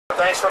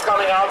Thanks for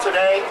coming out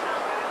today.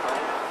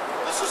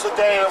 This is a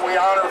day that we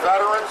honor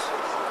veterans.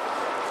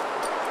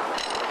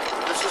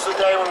 This is a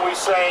day when we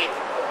say,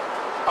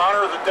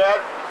 honor the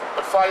dead,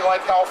 but fight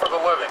like hell for the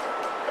living.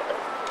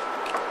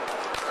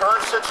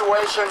 Current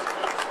situation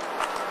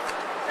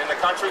in the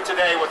country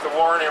today with the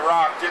war in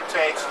Iraq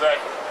dictates that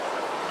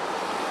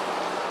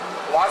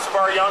lots of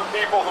our young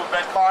people who've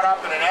been caught up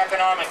in an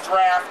economic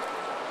draft,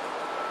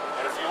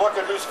 and if you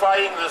look at who's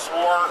fighting this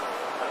war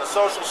and the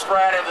social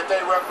strata that they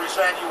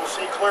represent, you will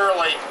see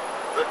clearly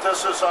that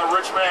this is a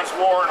rich man's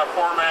war and a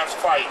poor man's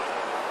fight.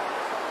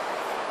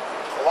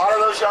 A lot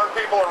of those young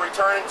people are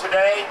returning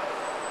today.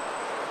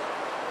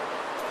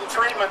 The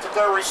treatment that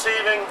they're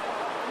receiving,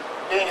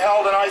 being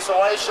held in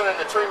isolation, and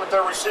the treatment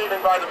they're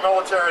receiving by the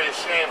military is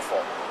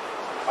shameful.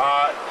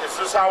 Is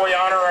this how we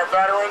honor our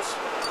veterans?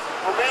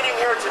 We're meeting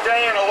here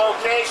today in a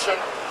location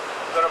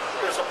that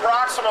is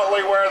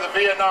approximately where the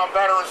Vietnam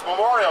Veterans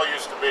Memorial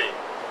used to be.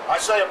 I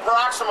say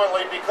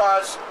approximately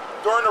because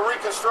during the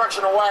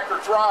reconstruction of Wacker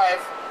Drive,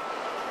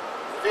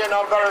 the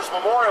Vietnam Veterans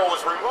Memorial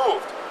was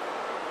removed,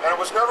 and it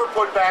was never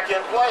put back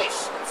in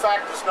place. In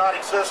fact, does not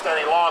exist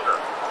any longer.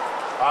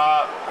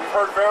 We've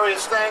heard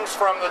various things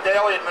from the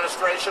Daley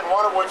administration,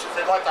 one of which is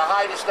they'd like to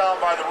hide us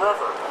down by the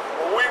river.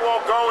 Well, we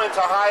won't go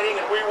into hiding,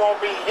 and we won't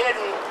be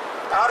hidden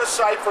out of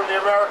sight from the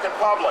American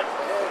public.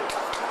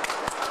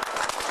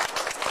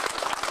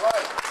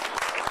 Right.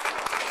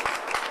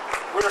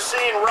 We're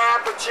seeing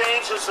rapid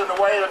changes in the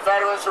way that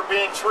veterans are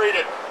being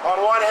treated. On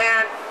one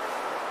hand,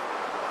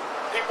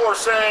 people are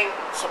saying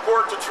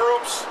support the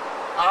troops,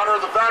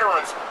 honor the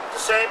veterans. At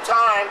the same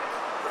time,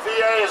 the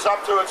VA is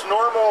up to its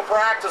normal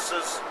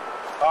practices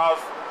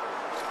of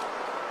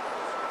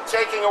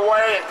taking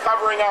away and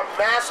covering up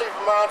massive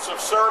amounts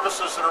of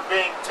services that are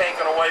being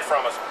taken away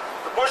from us.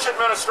 The Bush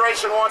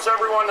administration wants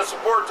everyone to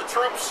support the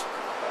troops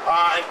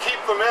and keep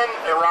them in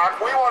Iraq.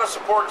 We want to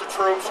support the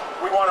troops.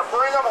 We want to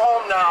bring them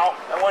home now,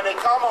 and when they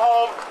come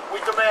home,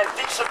 we demand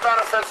decent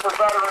benefits for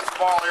veterans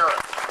of all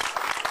eras.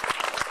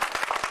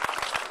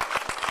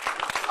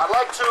 I'd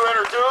like to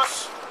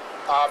introduce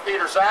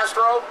Peter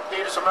Zastrow.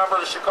 Pete is a member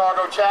of the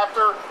Chicago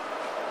chapter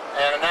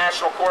and a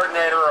national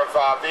coordinator of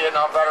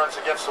Vietnam Veterans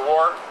Against the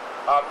War.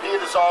 Pete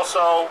is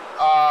also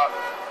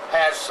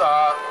has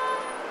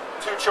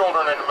 2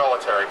 children in the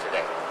military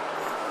today.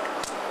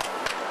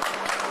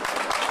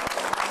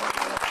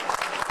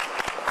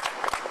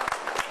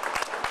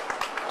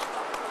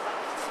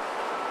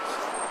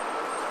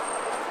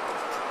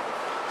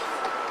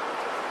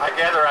 I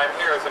gather I'm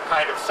here as a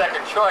kind of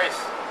second choice,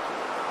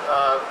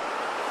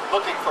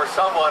 looking for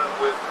someone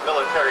with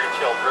military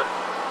children.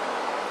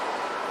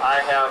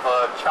 I have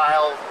a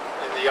child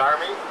in the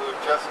Army who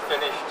just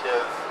finished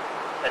his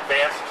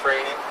advanced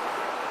training,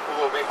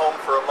 who will be home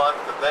for a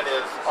month and then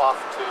is off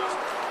to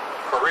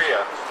Korea,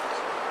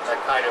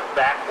 that kind of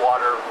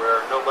backwater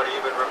where nobody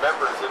even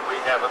remembers that we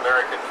have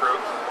American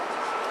troops.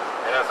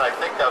 And as I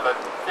think of it,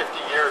 50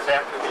 years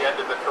after the end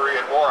of the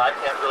Korean War, I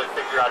can't really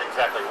figure out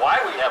exactly why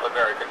we have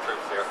American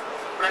troops there.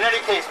 But in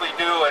any case, we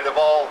do, and of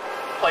all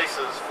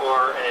places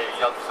for a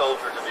young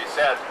soldier to be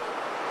sent,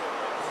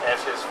 as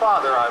his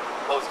father, I'm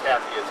most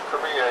happy it's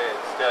Korea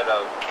instead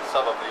of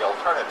some of the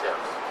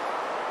alternatives.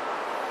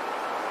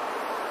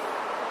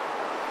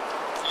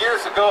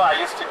 Years ago, I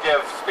used to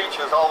give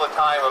speeches all the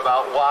time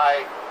about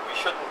why we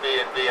shouldn't be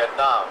in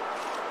Vietnam.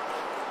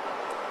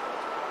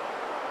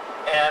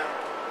 And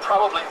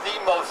probably the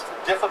most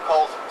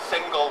difficult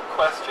single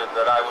question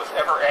that I was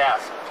ever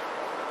asked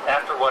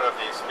after one of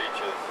these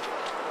speeches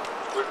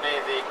would be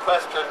the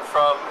question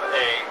from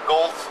a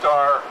Gold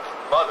Star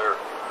mother,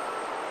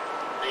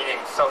 meaning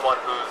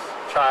someone whose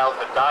child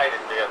had died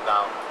in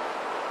Vietnam.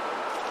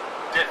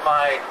 Did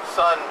my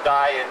son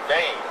die in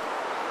vain?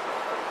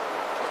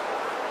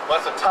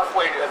 Well, it's a tough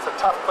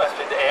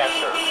question to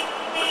answer,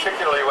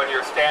 particularly when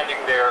you're standing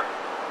there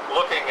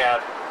looking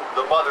at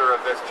the mother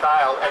of this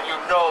child, and you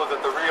know that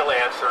the real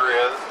answer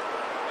is,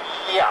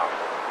 yeah.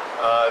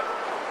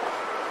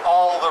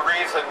 All the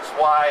reasons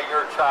why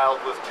your child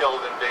was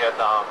killed in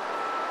Vietnam,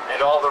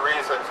 and all the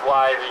reasons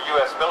why the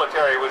U.S.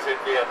 military was in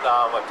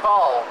Vietnam at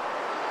all,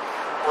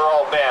 were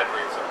all bad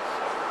reasons.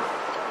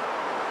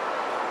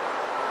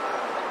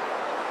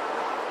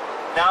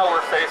 Now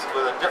we're faced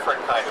with a different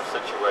kind of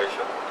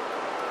situation,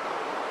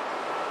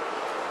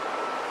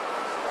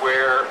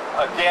 where,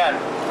 again,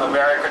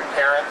 American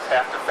parents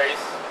have to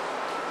face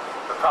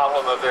the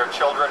problem of their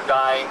children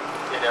dying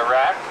in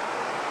Iraq,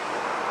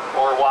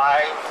 or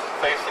wives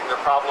facing the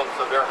problems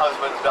of their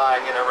husbands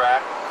dying in Iraq,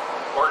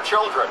 or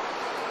children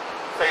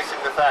facing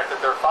the fact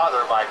that their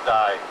father might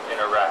die in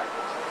Iraq.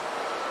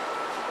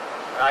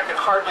 And I can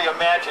hardly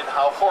imagine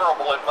how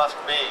horrible it must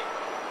be,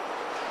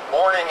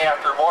 morning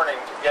after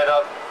morning, to get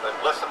up and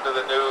listen to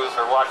the news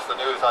or watch the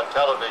news on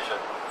television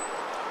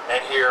and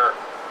hear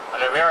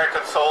an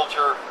American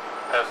soldier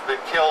has been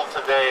killed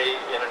today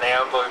in an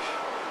ambush.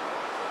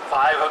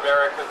 5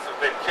 Americans have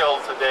been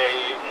killed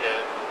today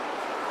in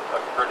a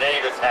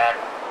grenade attack.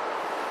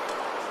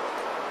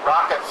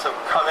 Rockets have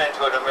come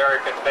into an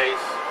American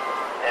base,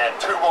 and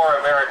 2 more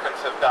Americans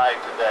have died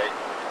today.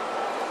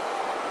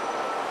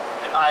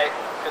 I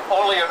can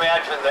only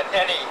imagine that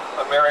any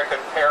American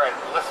parent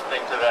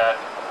listening to that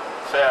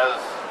says,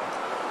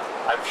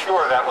 I'm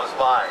sure that was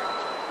mine,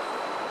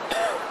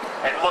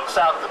 and looks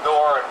out the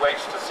door and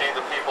waits to see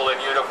the people in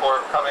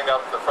uniform coming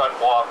up the front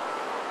walk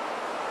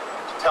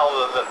to tell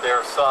them that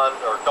their son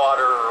or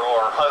daughter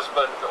or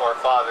husband or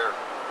father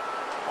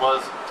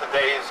was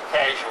today's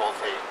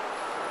casualty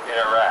in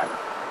Iraq.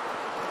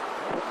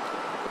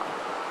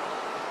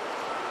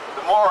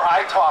 The more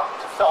I talk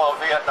to fellow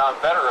Vietnam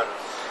veterans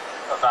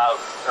about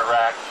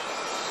Iraq,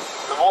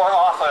 the more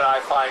often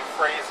I find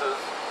phrases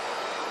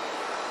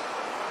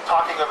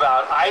talking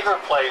about either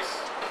place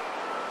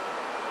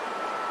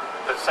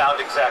that sound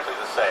exactly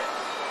the same.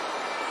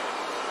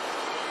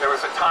 There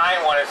was a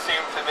time when it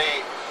seemed to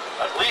me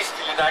at least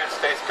the United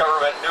States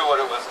government knew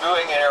what it was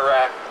doing in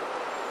Iraq.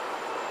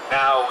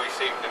 Now we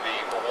seem to be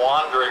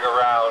wandering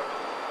around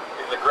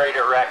in the great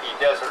Iraqi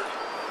desert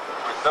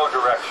with no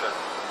direction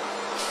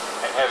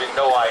and having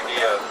no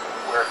idea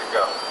where to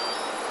go.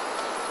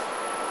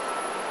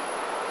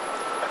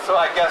 And so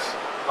I guess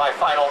my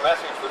final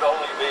message would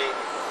only be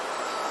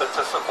that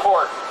to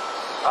support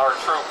our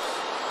troops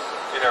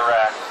in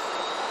Iraq,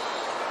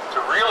 to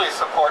really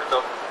support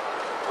them,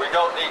 we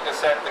don't need to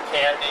send the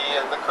candy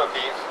and the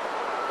cookies,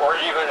 or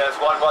even, as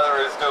one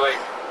mother is doing,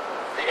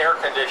 the air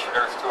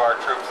conditioners to our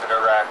troops in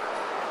Iraq.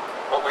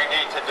 What we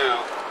need to do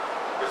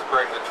is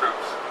bring the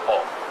troops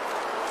home.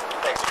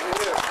 Thank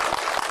you.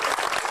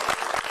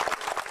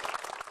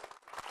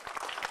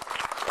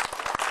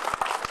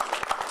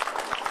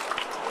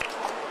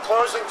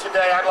 Closing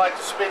today, I'd like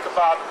to speak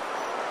about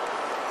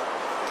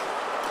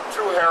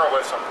true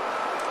heroism.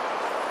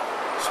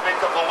 Speak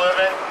of the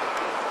living,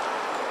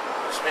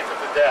 speak of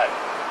the dead.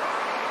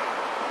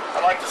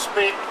 I'd like to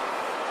speak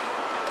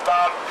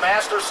about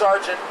Master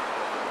Sergeant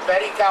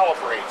Betty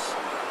Calabrese,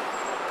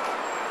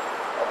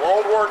 a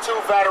World War II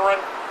veteran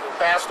who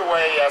passed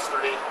away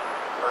yesterday,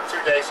 or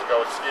 2 days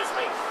ago, excuse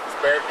me. He's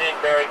being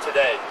buried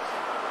today.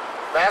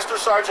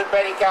 Master Sergeant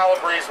Betty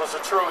Calabrese was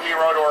a true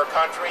hero to her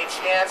country, and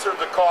she answered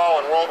the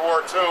call in World War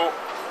II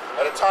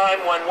at a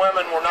time when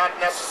women were not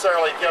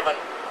necessarily given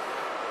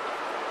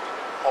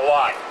a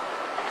lot.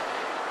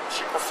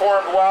 She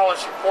performed well, and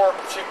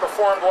she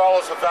performed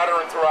well as a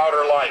veteran throughout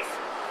her life.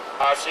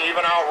 She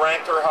even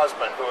outranked her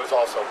husband, who has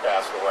also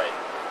passed away.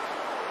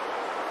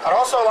 I'd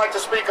also like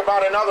to speak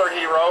about another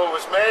hero who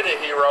was made a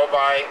hero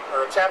by,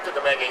 or attempted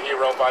to make a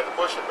hero by the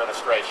Bush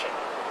administration,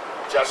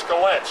 Jessica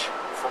Lynch,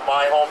 from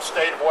my home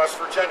state of West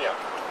Virginia.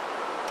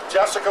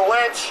 Jessica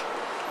Lynch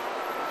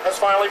has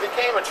finally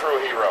became a true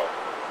hero,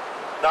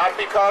 not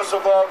because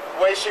of the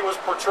way she was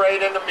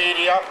portrayed in the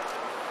media,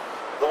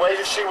 the way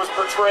that she was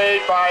portrayed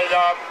by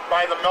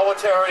the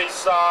military's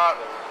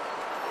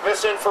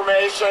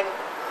misinformation,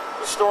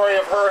 the story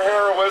of her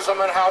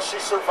heroism and how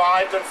she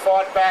survived and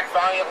fought back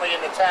valiantly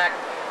in attack.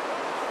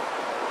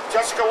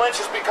 Jessica Lynch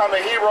has become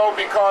a hero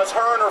because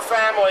her and her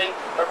family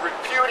have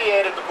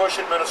repudiated the Bush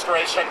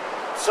administration,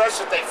 says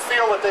that they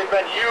feel that they've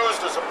been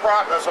used as a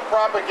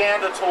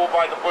propaganda tool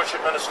by the Bush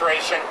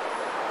administration,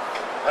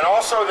 and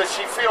also that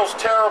she feels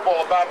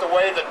terrible about the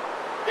way that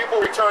people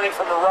returning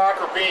from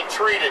Iraq are being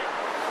treated.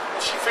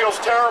 And she feels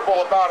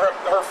terrible about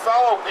her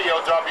fellow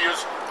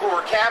POWs who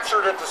were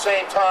captured at the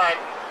same time,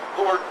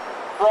 who were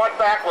brought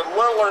back with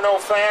little or no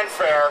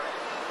fanfare,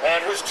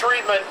 and whose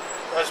treatment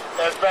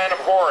has been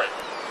abhorrent.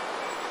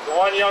 The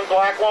one young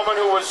black woman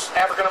who was,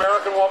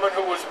 African-American woman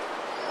who was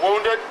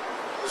wounded,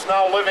 is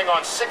now living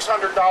on $600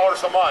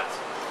 a month,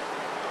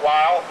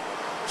 while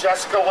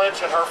Jessica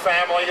Lynch and her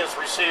family has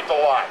received a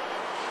lot,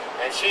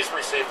 and she's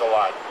received a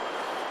lot.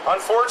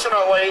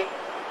 Unfortunately,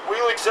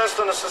 we exist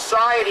in a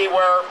society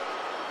where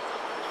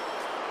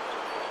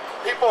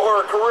people who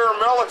are career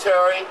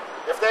military,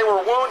 if they were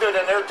wounded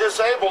and they're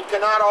disabled,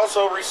 cannot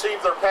also receive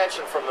their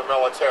pension from the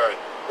military.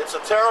 It's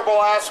a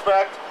terrible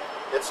aspect,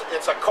 it's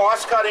a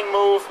cost-cutting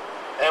move,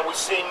 and we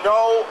see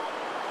no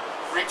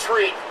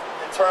retreat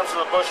in terms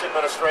of the Bush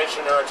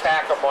administration, their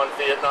attack upon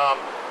Vietnam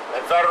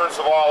and veterans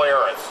of all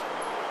eras.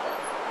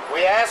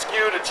 We ask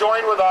you to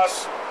join with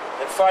us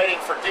in fighting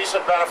for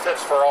decent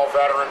benefits for all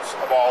veterans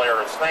of all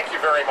eras. Thank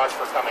you very much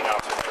for coming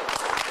out today.